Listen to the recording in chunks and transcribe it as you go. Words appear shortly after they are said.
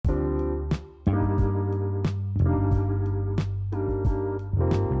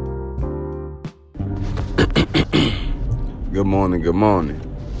Good morning,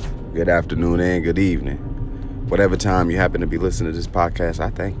 good afternoon, and good evening. Whatever time you happen to be listening to this podcast, I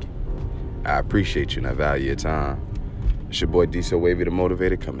thank you. I appreciate you and I value your time. It's your boy D-So Wavy the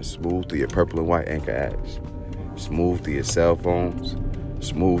Motivator, coming smooth through your purple and white Anchor apps, smooth through your cell phones,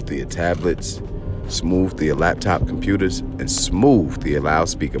 smooth through your tablets, smooth through your laptop computers, and smooth through your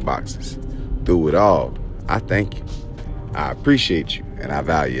loudspeaker boxes. Through it all, I thank you. I appreciate you and I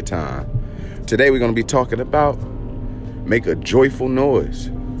value your time. Today we're going to be talking about make a joyful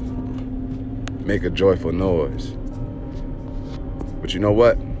noise. Make a joyful noise. But you know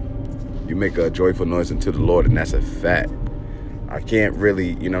what? You make a joyful noise unto the Lord, and that's a fact. I can't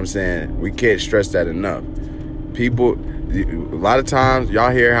really, we can't stress that enough. People, a lot of times,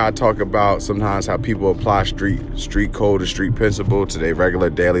 y'all hear how I talk about sometimes how people apply street code or street principle to their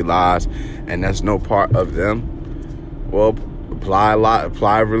regular daily lives, and that's no part of them. Well,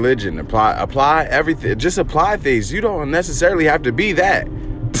 apply religion, apply everything. Just apply things. You don't necessarily have to be that.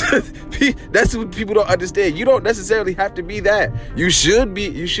 That's what people don't understand. You don't necessarily have to be that. You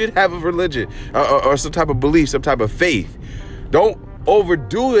should have a religion or some type of belief, some type of faith. Don't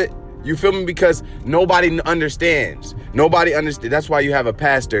overdo it. You feel me? Because nobody understands. Nobody understands. That's why you have a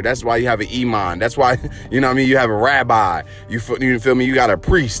pastor. That's why you have an imam. That's why, you have a rabbi. You feel me? You got a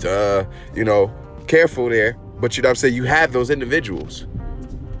priest. Careful there. But you know what I'm saying? You have those individuals.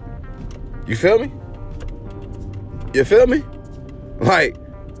 You feel me? You feel me? Like,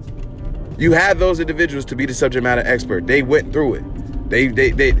 you have those individuals to be the subject matter expert. They went through it.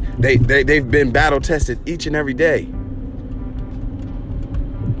 They've been battle tested each and every day.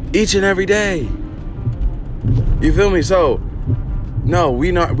 Each and every day. You feel me? So, no,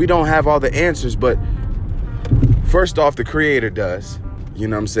 we don't have all the answers, but first off, the Creator does. You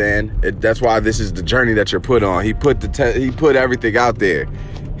know what I'm saying? That's why this is the journey that you're put on. He put everything out there.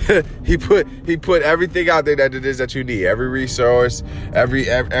 he put everything out there that it is that you need. Every resource, every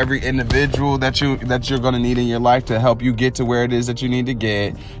individual that you're gonna need in your life to help you get to where it is that you need to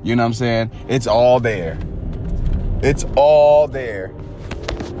get. You know what I'm saying? It's all there. It's all there.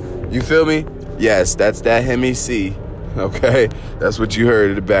 You feel me? Yes, that's that Hemi C. Okay, that's what you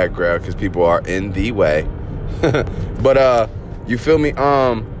heard in the background because people are in the way. But you feel me?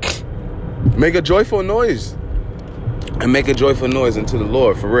 Make a joyful noise. And make a joyful noise unto the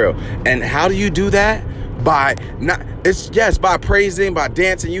Lord, for real. And how do you do that? By praising, by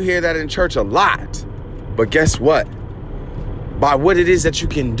dancing. You hear that in church a lot. But guess what? By what it is that you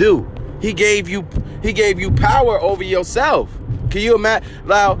can do. He gave you power over yourself. Can you imagine?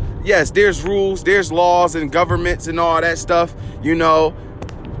 Now, yes, there's rules, there's laws and governments and all that stuff,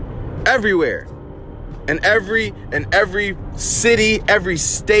 everywhere. And every city, every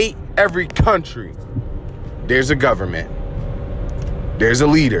state, every country, there's a government. There's a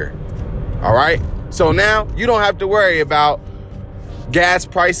leader. All right? So now you don't have to worry about gas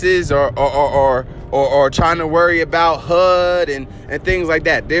prices or trying to worry about HUD and things like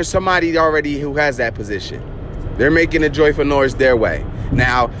that. There's somebody already who has that position. They're making a joyful noise their way.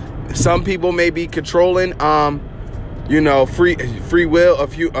 Now, some people may be controlling free will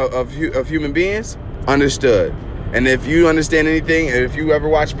of human beings. Understood. And if you understand anything, if you ever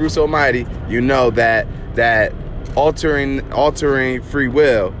watch Bruce Almighty, you know that altering free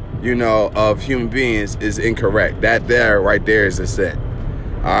will, of human beings is incorrect. That right there is a sin.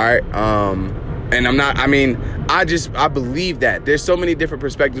 All right. And I believe that there's so many different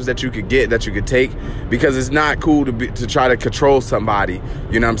perspectives that you could get, that you could take, because it's not cool to try to control somebody.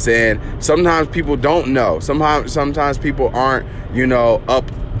 You know what I'm saying? Sometimes people don't know. Sometimes people aren't,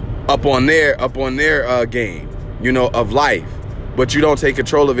 up on their game, of life. But you don't take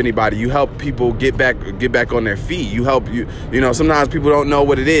control of anybody. You help people get back on their feet. You help sometimes people don't know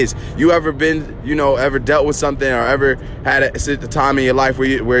what it is. You ever been, ever dealt with something or ever had a time in your life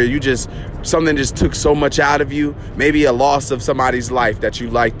where you just something just took so much out of you? Maybe a loss of somebody's life that you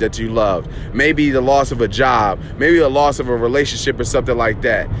liked, that you loved. Maybe the loss of a job. Maybe a loss of a relationship or something like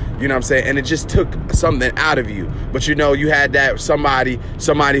that. You know what I'm saying? And it just took something out of you. But you had that somebody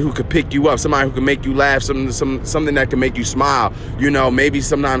who could pick you up, somebody who could make you laugh, something that can make you smile. Maybe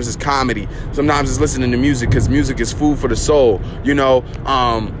sometimes it's comedy. Sometimes it's listening to music, because music is food for the soul.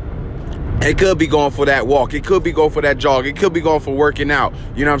 It could be going for that walk. It could be going for that jog. It could be going for working out.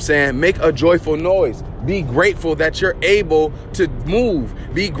 You know what I'm saying? Make a joyful noise. Be grateful that you're able to move.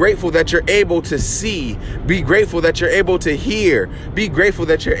 Be grateful that you're able to see. Be grateful that you're able to hear. Be grateful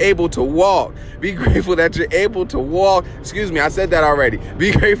that you're able to walk. Be grateful that you're able to walk. Excuse me, I said that already.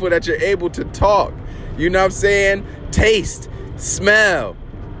 Be grateful that you're able to talk. You know what I'm saying? Taste, smell.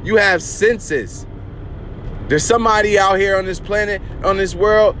 You have senses. There's somebody out here on this planet, on this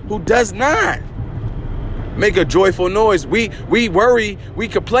world, who does not. Make a joyful noise. We worry, we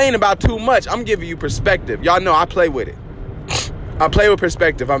complain about too much. I'm giving you perspective. Y'all know I play with it. I play with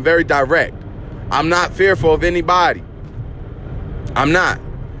perspective. I'm very direct. I'm not fearful of anybody. I'm not.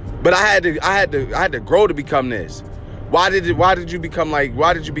 But I had to grow to become this. Why did you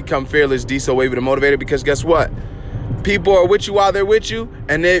become fearless, D So Wavy the Motivator? Because guess what? People are with you while they're with you,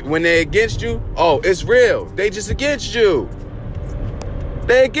 and when they're against you, oh, it's real. They just against you.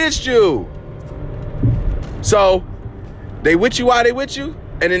 They against you. So they with you while they with you,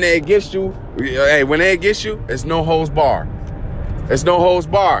 and then they against you. Hey, when they against you, it's no holds bar. It's no holds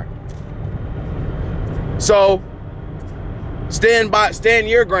bar. So stand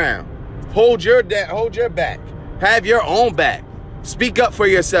your ground. Hold your back. Have your own back. Speak up for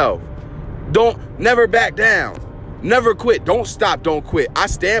yourself. Never back down. Never quit. Don't stop. Don't quit. I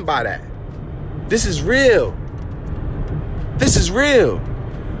stand by that. This is real. This is real.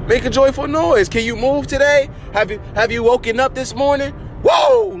 Make a joyful noise. Can you move today? Have you woken up this morning?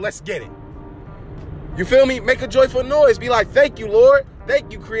 Whoa, let's get it. You feel me? Make a joyful noise. Be like, thank you, Lord.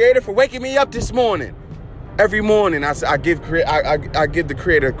 Thank you, Creator, for waking me up this morning. Every morning, I give the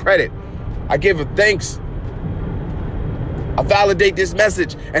Creator credit. I give a thanks. I validate this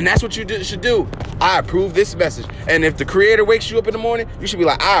message, and that's what you should do. I approve this message. And if the Creator wakes you up in the morning, you should be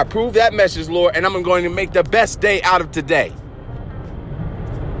like, I approve that message, Lord, and I'm going to make the best day out of today.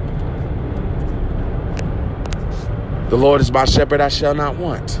 The Lord is my shepherd, I shall not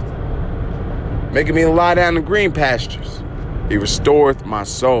want. Making me lie down in green pastures. He restoreth my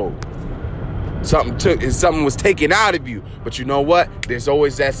soul. Something was taken out of you. But you know what? There's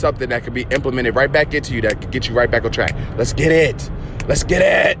always that something that could be implemented right back into you that could get you right back on track. Let's get it. Let's get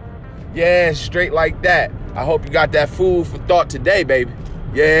it. Yeah, straight like that. I hope you got that food for thought today, baby.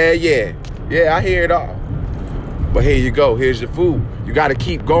 Yeah. Yeah, I hear it all. But here you go. Here's your food. You got to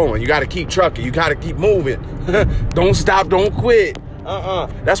keep going. You got to keep trucking. You got to keep moving. Don't stop. Don't quit.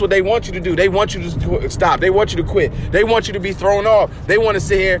 That's what they want you to do. They want you to stop. They want you to quit. They want you to be thrown off. They want to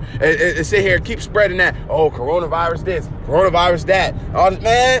sit here and keep spreading that. Oh, coronavirus this, coronavirus that.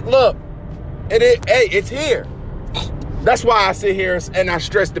 Man, look, it's here. That's why I sit here and I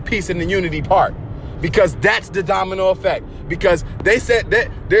stress the peace and the unity part, because that's the domino effect. Because they said that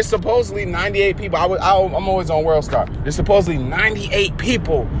there's supposedly 98 people. I'm always on World Star. There's supposedly 98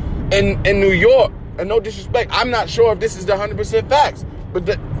 people in New York. And no disrespect, I'm not sure if this is the 100% facts,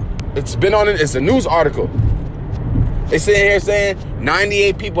 but it's been on it. It's a news article. They sit here saying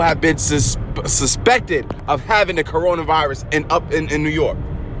 98 people have been suspected of having the coronavirus in New York.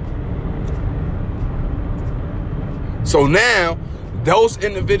 So now those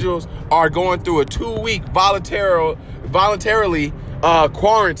individuals are going through a 2-week voluntarily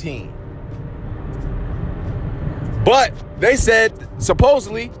quarantine. But they said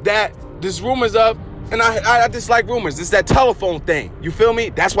supposedly that there's rumors of, and I dislike rumors. It's that telephone thing. You feel me?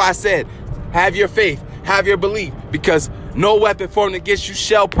 That's why I said, have your faith, have your belief, because no weapon formed against you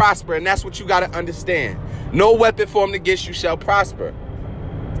shall prosper. And that's what you got to understand. No weapon formed against you shall prosper.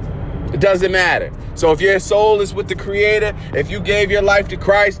 It doesn't matter. So if your soul is with the Creator, if you gave your life to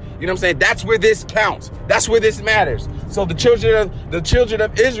Christ, you know what I'm saying? That's where this counts. That's where this matters. So the children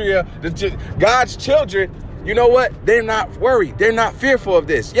of Israel, God's children, you know what? They're not worried. They're not fearful of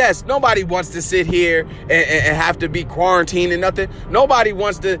this. Yes, nobody wants to sit here and have to be quarantined and nothing. Nobody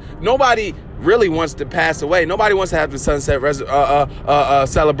really wants to pass away. Nobody wants to have the sunset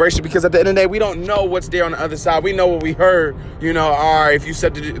celebration, because at the end of the day, we don't know what's there on the other side. We know what we heard. You know, all right, if you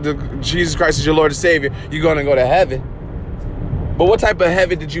accepted Jesus Christ as your Lord and Savior, you're going to go to heaven. But what type of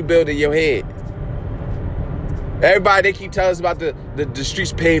heaven did you build in your head? Everybody, they keep telling us about the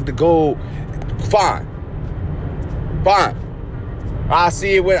streets paved with gold. Fine.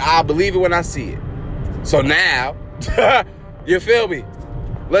 I believe it when I see it. So now, you feel me?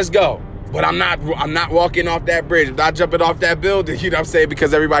 Let's go. But I'm not walking off that bridge. I'm not jumping off that building, you know what I'm saying,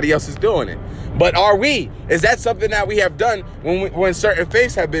 because everybody else is doing it. But are we? Is that something that we have done when certain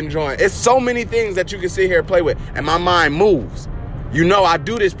faiths have been joined? It's so many things that you can sit here and play with, and my mind moves. You know, I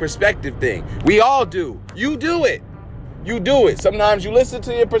do this perspective thing. We all do. You do it. You do it. Sometimes you listen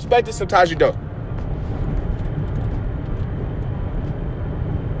to your perspective, sometimes you don't.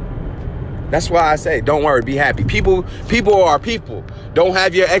 That's why I say, don't worry, be happy. People are people. Don't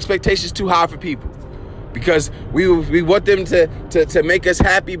have your expectations too high for people, because we want them to make us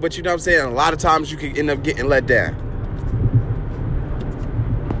happy, but you know what I'm saying? A lot of times you can end up getting let down.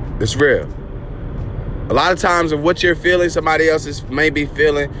 It's real. A lot of times of what you're feeling, somebody else is maybe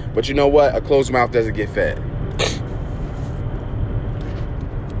feeling, but you know what? A closed mouth doesn't get fed.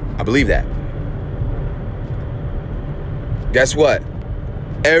 I believe that. Guess what?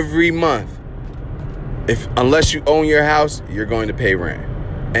 Every month, Unless you own your house, you're going to pay rent.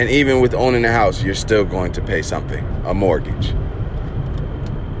 And even with owning a house, you're still going to pay something, a mortgage.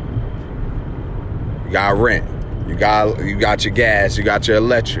 You got rent. You got your gas. You got your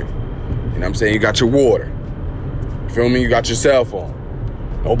electric. You know what I'm saying? You got your water. You feel me? You got your cell phone.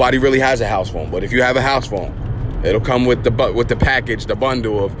 Nobody really has a house phone, but if you have a house phone, it'll come with the package, the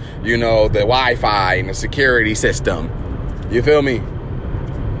bundle of, the Wi-Fi and the security system. You feel me?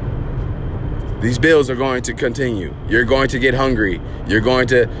 These bills are going to continue. You're going to get hungry. You're going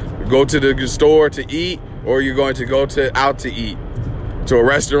to go to the store to eat, or you're going to go out to eat, to a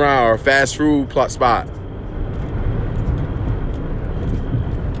restaurant or a fast food spot.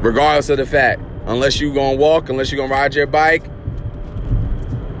 Regardless of the fact, unless you're going to walk, unless you're going to ride your bike,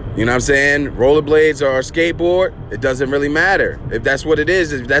 you know what I'm saying? Rollerblades or a skateboard, it doesn't really matter. If that's what it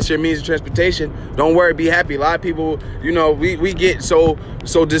is, if that's your means of transportation, don't worry, be happy. A lot of people, we get so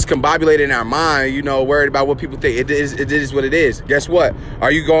discombobulated in our mind, worried about what people think. It is what it is. Guess what? Are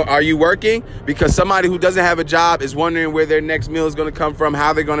you working? Because somebody who doesn't have a job is wondering where their next meal is going to come from,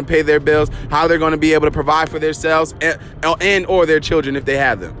 how they're going to pay their bills, how they're going to be able to provide for themselves and or their children if they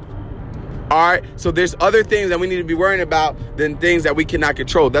have them. All right, so there's other things that we need to be worrying about than things that we cannot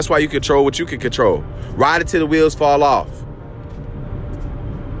control. That's why you control what you can control. Ride it till the wheels fall off.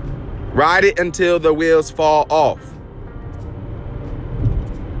 Ride it until the wheels fall off.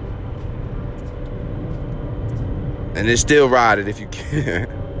 And then still ride it if you can.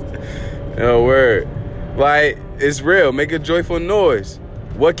 No word. Like, it's real. Make a joyful noise.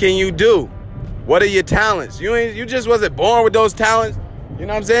 What can you do? What are your talents? You just wasn't born with those talents. You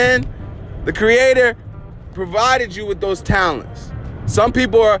know what I'm saying? The Creator provided you with those talents.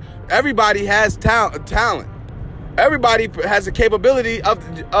 Everybody has talent. Everybody has a capability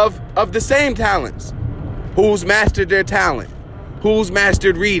of the same talents. Who's mastered their talent? Who's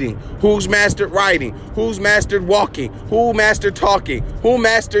mastered reading? Who's mastered writing? Who's mastered walking? Who mastered talking? Who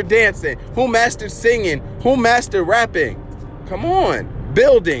mastered dancing? Who mastered singing? Who mastered rapping? Come on.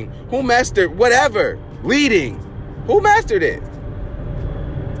 Building. Who mastered whatever? Leading. Who mastered it?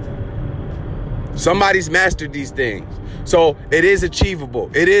 Somebody's mastered these things. So it is achievable.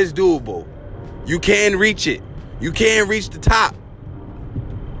 It is doable. You can reach it. You can reach the top.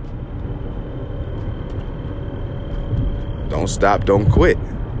 Don't stop. Don't quit.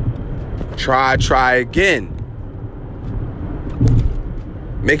 Try again.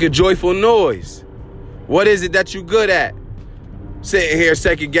 Make a joyful noise. What is it that you're good at? Sitting here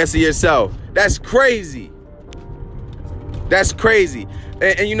second guessing yourself. That's crazy. That's crazy.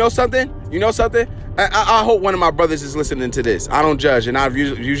 And you know something? I hope one of my brothers is listening to this. I don't judge, and I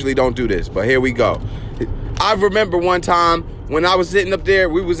usually don't do this, but here we go. I remember one time when I was sitting up there,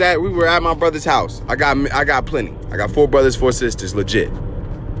 we were at my brother's house. I got plenty. I got 4 brothers, 4 sisters, legit.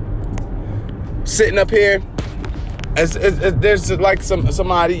 Sitting up here, there's like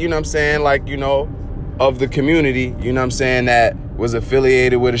somebody, you know what I'm saying, like, of the community, you know what I'm saying, that was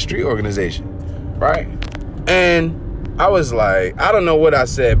affiliated with a street organization, right? And I was like, I don't know what I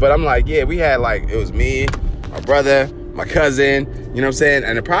said, but I'm like, yeah, we had it was me, my brother, my cousin, you know what I'm saying?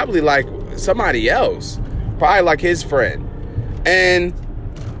 And probably like somebody else, probably like his friend. And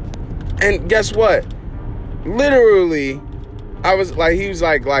guess what? Literally, I was like, he was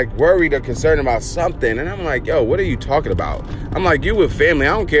like worried or concerned about something. And I'm like, yo, what are you talking about? I'm like, you with family.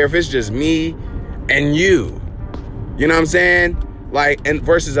 I don't care if it's just me and you. You know what I'm saying? Like, and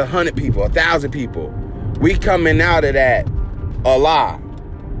versus 100 people, 1,000 people. We coming out of that alive.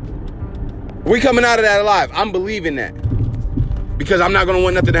 I'm believing that. Because I'm not going to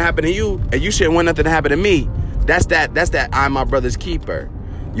want nothing to happen to you, and you shouldn't want nothing to happen to me. That's that I'm my brother's keeper.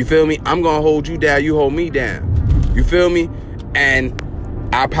 You feel me? I'm going to hold you down, you hold me down. You feel me? And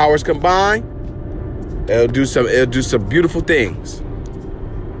our powers combined, it'll do some beautiful things.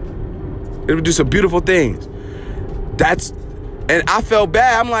 It'll do some beautiful things. And I felt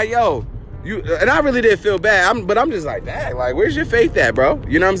bad. I'm like, yo, and I really did feel bad. But I'm just like, dang, like, where's your faith at, bro?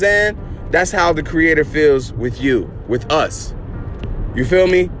 You know what I'm saying? That's how the Creator feels with you, with us. You feel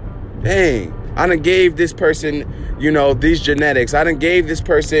me? Dang, I done gave this person, these genetics. I done gave this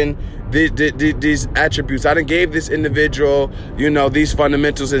person these attributes. I done gave this individual, these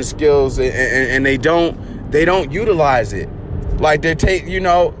fundamentals and skills, and they don't utilize it. Like they're taking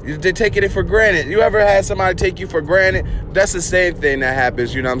it for granted. You ever had somebody take you for granted? That's the same thing that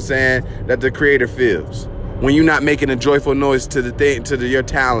happens, you know what I'm saying, that the Creator feels. When you're not making a joyful noise to your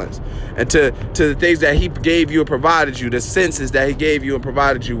talents and to the things that He gave you and provided you, the senses that He gave you and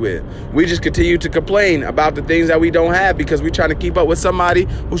provided you with. We just continue to complain about the things that we don't have because we're trying to keep up with somebody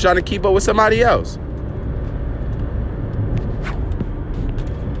who's trying to keep up with somebody else.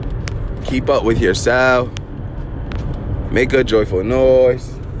 Keep up with yourself. Make a joyful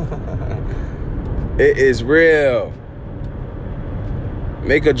noise. It is real.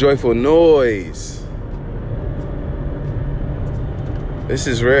 Make a joyful noise. This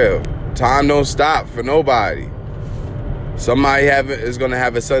is real. Time don't stop for nobody. Somebody is going to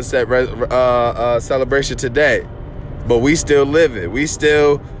have a sunset celebration today. But we still living. We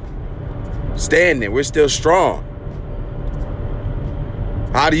still standing. We're still strong.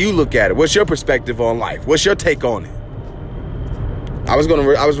 How do you look at it? What's your perspective on life? What's your take on it? I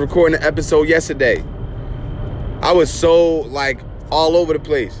was recording an episode yesterday. I was so like all over the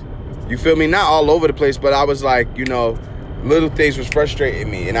place. You feel me? Not all over the place, but I was like, you know, little things was frustrating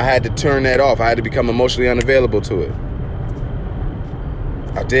me, and I had to turn that off. I had to become emotionally unavailable to it.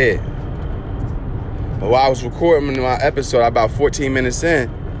 I did. But while I was recording my episode, about 14 minutes in,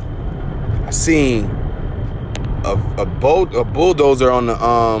 I seen a bulldozer on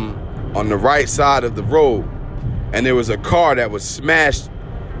the right side of the road, and there was a car that was smashed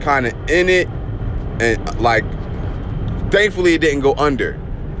kind of in it, and like, thankfully it didn't go under.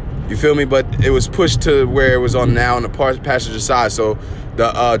 You feel me? But it was pushed to where it was on the passenger side, so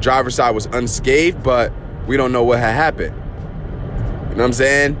the driver's side was unscathed, but we don't know what had happened. You know what I'm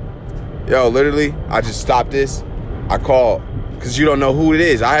saying? Yo, literally, I just stopped this. I called, because you don't know who it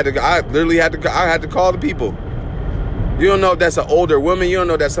is. I had to call the people. You don't know if that's an older woman. You don't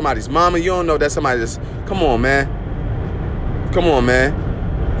know if that's somebody's mama. You don't know if that's somebody's... Come on, man. Come on, man.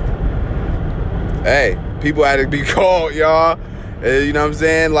 Hey, people had to be called, y'all. You know what I'm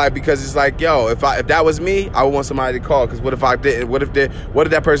saying? Like, because it's like, yo, if that was me, I would want somebody to call. Because what if I didn't? What if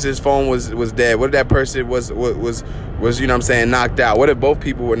that person's phone was dead? What if that person was you know what I'm saying, knocked out? What if both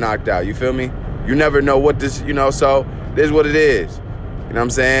people were knocked out? You feel me? You never know what this, you know. So this is what it is. You know what I'm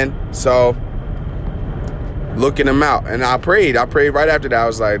saying? So looking them out, and I prayed right after that. I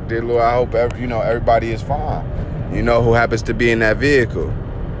was like, dear Lord, I hope everybody is fine. You know, who happens to be in that vehicle.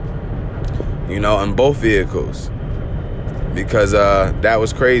 You know, in both vehicles. Because that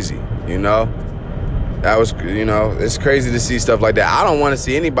was crazy, you know? That was, you know, it's crazy to see stuff like that. I don't want to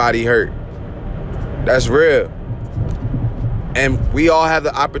see anybody hurt. That's real. And we all have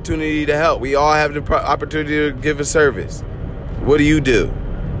the opportunity to help. We all have the opportunity to give a service. What do?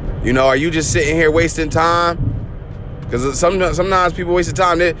 You know, are you just sitting here wasting time? Because sometimes people waste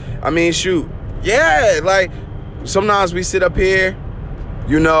time. I mean, shoot. Yeah, like, sometimes we sit up here,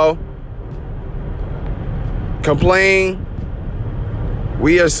 you know, complain.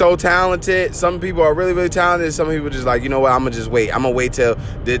 We are so talented. Some people are really, really talented. Some people just like, you know what, I'm going to just wait. I'm going to wait till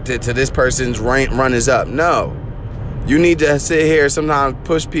this person's run is up. No. You need to sit here sometimes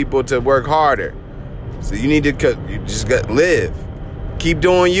push people to work harder. So you need to live. Keep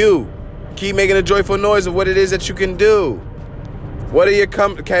doing you. Keep making a joyful noise of what it is that you can do. What are your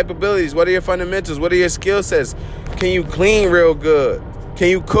capabilities? What are your fundamentals? What are your skill sets? Can you clean real good? Can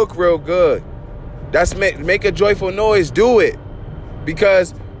you cook real good? That's make a joyful noise. Do it.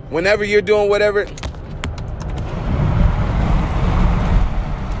 Because whenever you're doing whatever,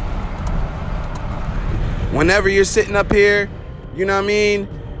 whenever you're sitting up here, you know what I mean,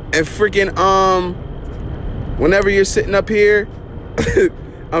 and freaking whenever you're sitting up here,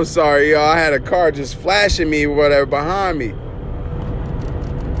 I'm sorry, y'all, I had a car just flashing me or whatever behind me.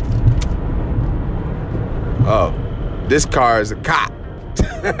 Oh, this car is a cop.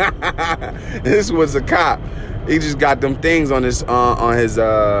 This was a cop. He just got them things on his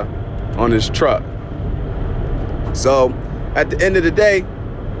truck. So at the end of the day,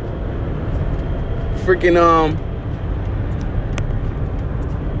 freaking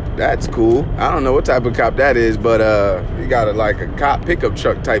that's cool. I don't know what type of cop that is, but he got a cop pickup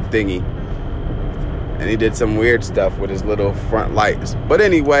truck type thingy, and he did some weird stuff with his little front lights. But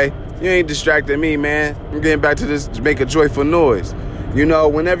anyway, you ain't distracting me, man. I'm getting back to this. Make a joyful noise. You know,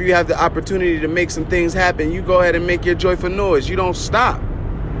 whenever you have the opportunity to make some things happen, you go ahead and make your joyful noise. You don't stop.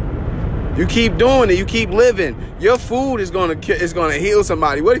 You keep doing it. You keep living. Your food is gonna heal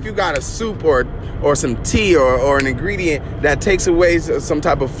somebody. What if you got a soup or some tea or an ingredient that takes away some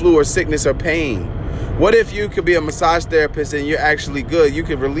type of flu or sickness or pain? What if you could be a massage therapist and you're actually good? You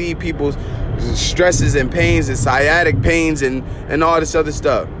could relieve people's stresses and pains and sciatic pains and all this other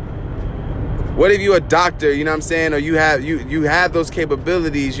stuff. What if you're a doctor, you know what I'm saying? Or you have those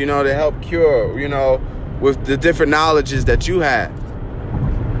capabilities, you know, to help cure, you know, with the different knowledges that you have.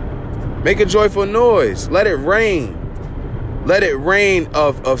 Make a joyful noise. Let it rain. Let it rain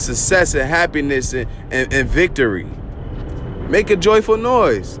of success and happiness and victory. Make a joyful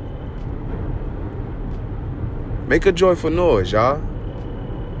noise. Make a joyful noise, y'all.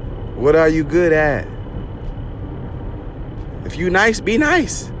 What are you good at? If you nice, be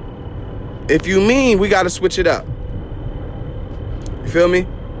nice. If you mean, we got to switch it up. You feel me?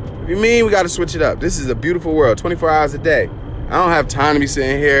 If you mean, we got to switch it up. This is a beautiful world, 24 hours a day. I don't have time to be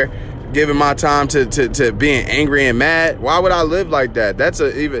sitting here giving my time to being angry and mad. Why would I live like that?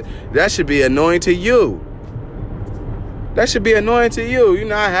 That should be annoying to you. That should be annoying to you. You're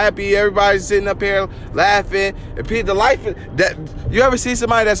not happy. Everybody's sitting up here laughing. The life that you ever see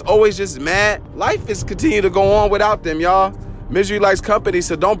somebody that's always just mad? Life is continue to go on without them, y'all. Misery likes company,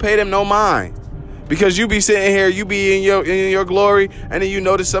 so don't pay them no mind. Because you be sitting here, you be in your glory, and then you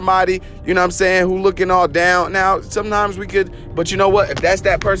notice somebody, you know what I'm saying, who looking all down. Now, sometimes we could, but you know what? If that's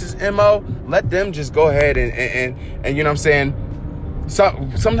that person's MO, let them just go ahead and you know what I'm saying.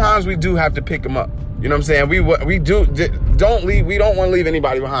 Sometimes we do have to pick them up. You know what I'm saying? We don't want to leave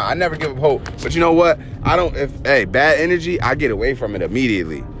anybody behind. I never give up hope. But you know what? Bad energy, I get away from it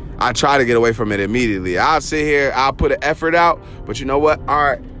immediately. I try to get away from it immediately. I'll sit here, I'll put an effort out, but you know what? All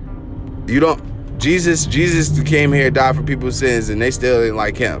right, Jesus came here, died for people's sins, and they still didn't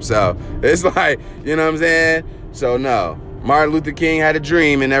like him. So it's like, you know what I'm saying? So no, Martin Luther King had a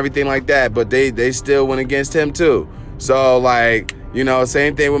dream and everything like that, but they still went against him too. So like, you know,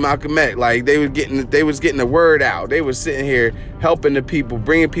 same thing with Malcolm X. Like they was getting the word out. They was sitting here helping the people,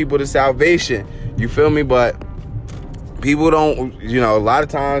 bringing people to salvation. You feel me? But people don't, you know, a lot of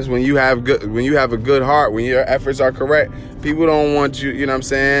times when you have a good heart, when your efforts are correct, people don't want you, you know what I'm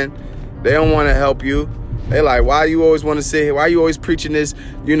saying? They don't want to help you. They like, why you always want to sit here? Why you always preaching this,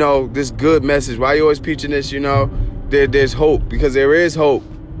 you know, this good message? Why you always preaching this, you know? There's hope, because there is hope.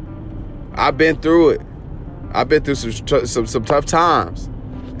 I've been through it. I've been through some tough times,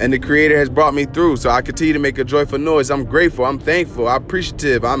 and the Creator has brought me through. So I continue to make a joyful noise. I'm grateful. I'm thankful. I'm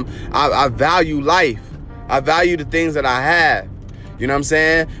appreciative. I value life. I value the things that I have. You know what I'm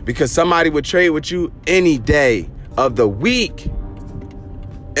saying? Because somebody would trade with you any day of the week.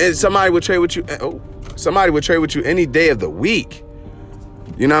 And somebody would trade with you. Somebody would trade with you any day of the week.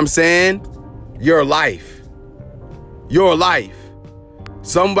 You know what I'm saying? Your life. Your life.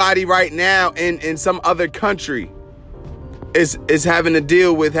 Somebody right now in some other country is having to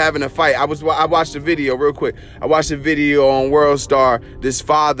deal with having a fight. I watched a video real quick. I watched a video on World Star. This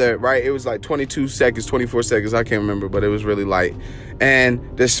father, right? It was like 22 seconds, 24 seconds. I can't remember, but it was really light. And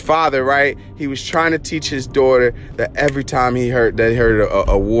this father, right? He was trying to teach his daughter that every time he heard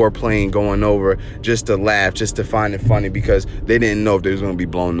a war plane going over, just to laugh, just to find it funny, because they didn't know if they was going to be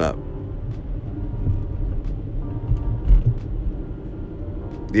blown up.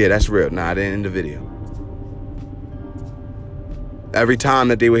 Yeah, that's real. Nah, I didn't end the video. Every time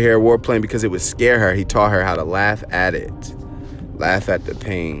that they would hear a warplane, because it would scare her, he taught her how to laugh at it. Laugh at the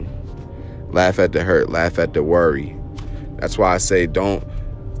pain. Laugh at the hurt. Laugh at the worry. That's why I say don't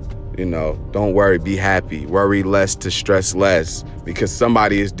worry, be happy. Worry less to stress less, because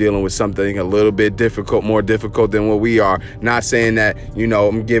somebody is dealing with something a little bit difficult, more difficult than what we are. Not saying that, you know,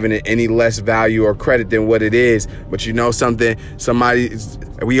 I'm giving it any less value or credit than what it is, but you know something,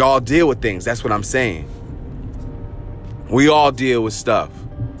 we all deal with things. That's what I'm saying. We all deal with stuff.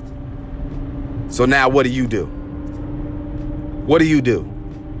 So now what do you do? What do you do?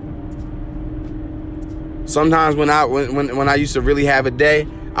 Sometimes when I used to really have a day,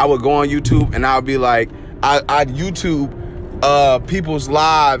 I would go on YouTube and I would be like, I'd YouTube people's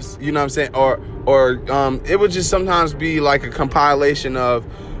lives, you know what I'm saying? Or it would just sometimes be like a compilation of,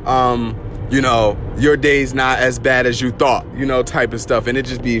 you know, your day's not as bad as you thought, you know, type of stuff. And it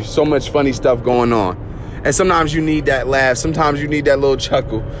just be so much funny stuff going on. And sometimes you need that laugh. Sometimes you need that little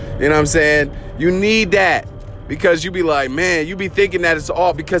chuckle. You know what I'm saying? You need that, because you be like, man, you be thinking that it's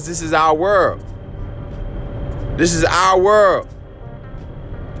all because this is our world. This is our world.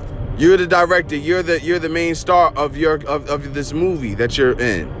 You're the director. You're the main star of this movie that you're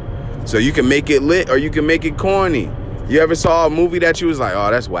in. So you can make it lit or you can make it corny. You ever saw a movie that you was like,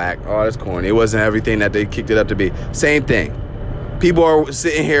 oh, that's whack. Oh, that's corny. It wasn't everything that they kicked it up to be. Same thing. People are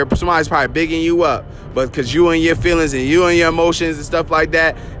sitting here, somebody's probably bigging you up, but because you and your feelings and you and your emotions and stuff like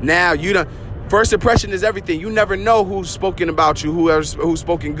that, now you don't. First impression is everything. You never know who's spoken about you, who's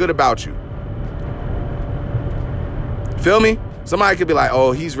spoken good about you. Feel me? Somebody could be like,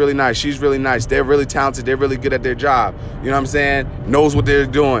 oh, he's really nice, she's really nice, they're really talented, they're really good at their job. You know what I'm saying? Knows what they're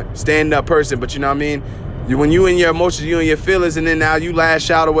doing. Stand-up person, but you know what I mean? When you in your emotions, you and your feelings, and then now you lash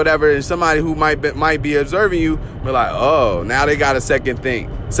out or whatever, and somebody who might be observing you, be like, oh, now they got a second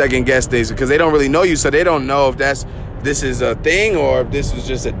guess things, because they don't really know you, so they don't know if this is a thing or if this was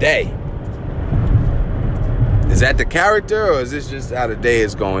just a day. Is that the character, or is this just how the day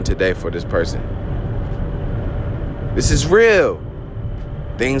is going today for this person? This is real.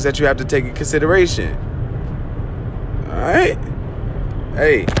 Things that you have to take in consideration. All right?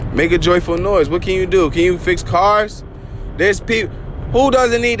 Hey, make a joyful noise. What can you do? Can you fix cars? There's people who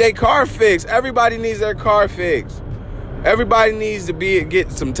doesn't need their car fixed. Everybody needs their car fixed. Everybody needs to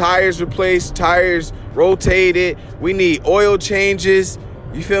get some tires replaced, tires rotated. We need oil changes.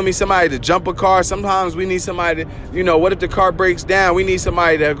 You feel me? Somebody to jump a car. Sometimes we need somebody to, what if the car breaks down? We need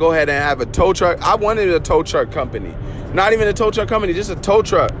somebody to go ahead and have a tow truck. I wanted a tow truck company. Not even a tow truck company, just a tow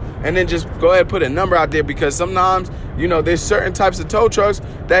truck. And then just go ahead and put a number out there, because sometimes, there's certain types of tow trucks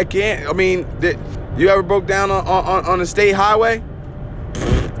that can't, you ever broke down on a state highway?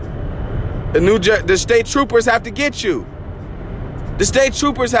 The state troopers have to get you. The state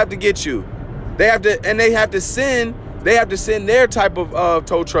troopers have to get you. They have to send their type of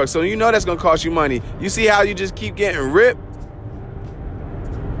tow truck. So that's gonna cost you money. You see how you just keep getting ripped?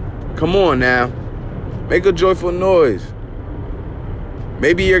 Come on now. Make a joyful noise.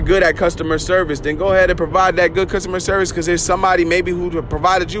 Maybe you're good at customer service. Then go ahead and provide that good customer service, because there's somebody maybe who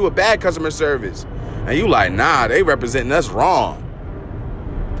provided you a bad customer service. And you like, nah, they representing us wrong.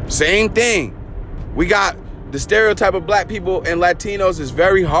 Same thing. We got the stereotype of black people and Latinos is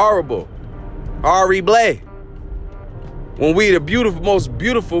very horrible. Horrible. When we the most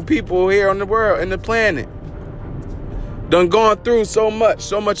beautiful people here on the world, in the planet. Done gone through so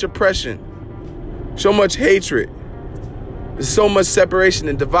much oppression, so much hatred. There's so much separation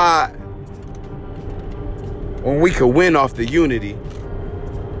and divide. When we could win off the unity.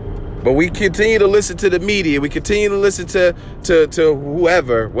 But we continue to listen to the media. We continue to listen to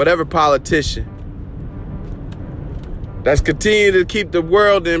whoever, whatever politician. That's continue to keep the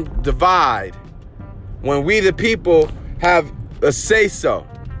world in divide. When we the people have a say-so.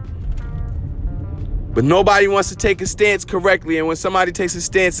 But nobody wants to take a stance correctly. And when somebody takes a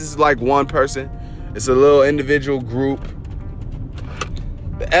stance, it's like one person. It's a little individual group.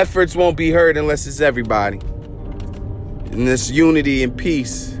 The efforts won't be heard unless it's everybody. In this unity and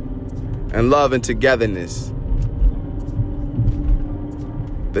peace and love and togetherness.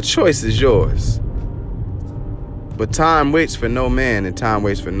 The choice is yours. But time waits for no man and time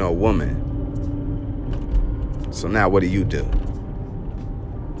waits for no woman. So now what do?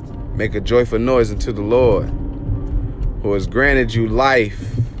 Make a joyful noise unto the Lord, who has granted you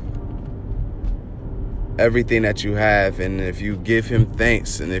life, everything that you have. And if you give him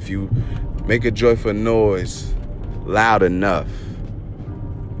thanks, and if you make a joyful noise loud enough,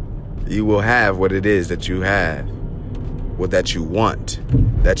 you will have what it is that you have, what that you want,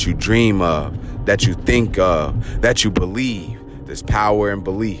 that you dream of, that you think of, that you believe. There's power in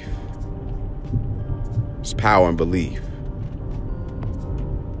belief. There's power in belief.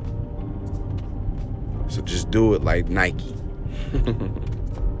 So just do it like Nike.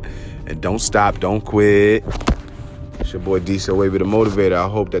 And don't stop, don't quit. It's your boy D-So Wavy the Motivator. I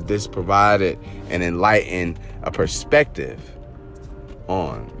hope that this provided and enlightened a perspective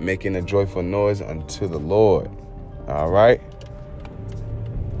on making a joyful noise unto the Lord. All right?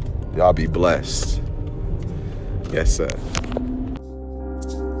 Y'all be blessed. Yes, sir.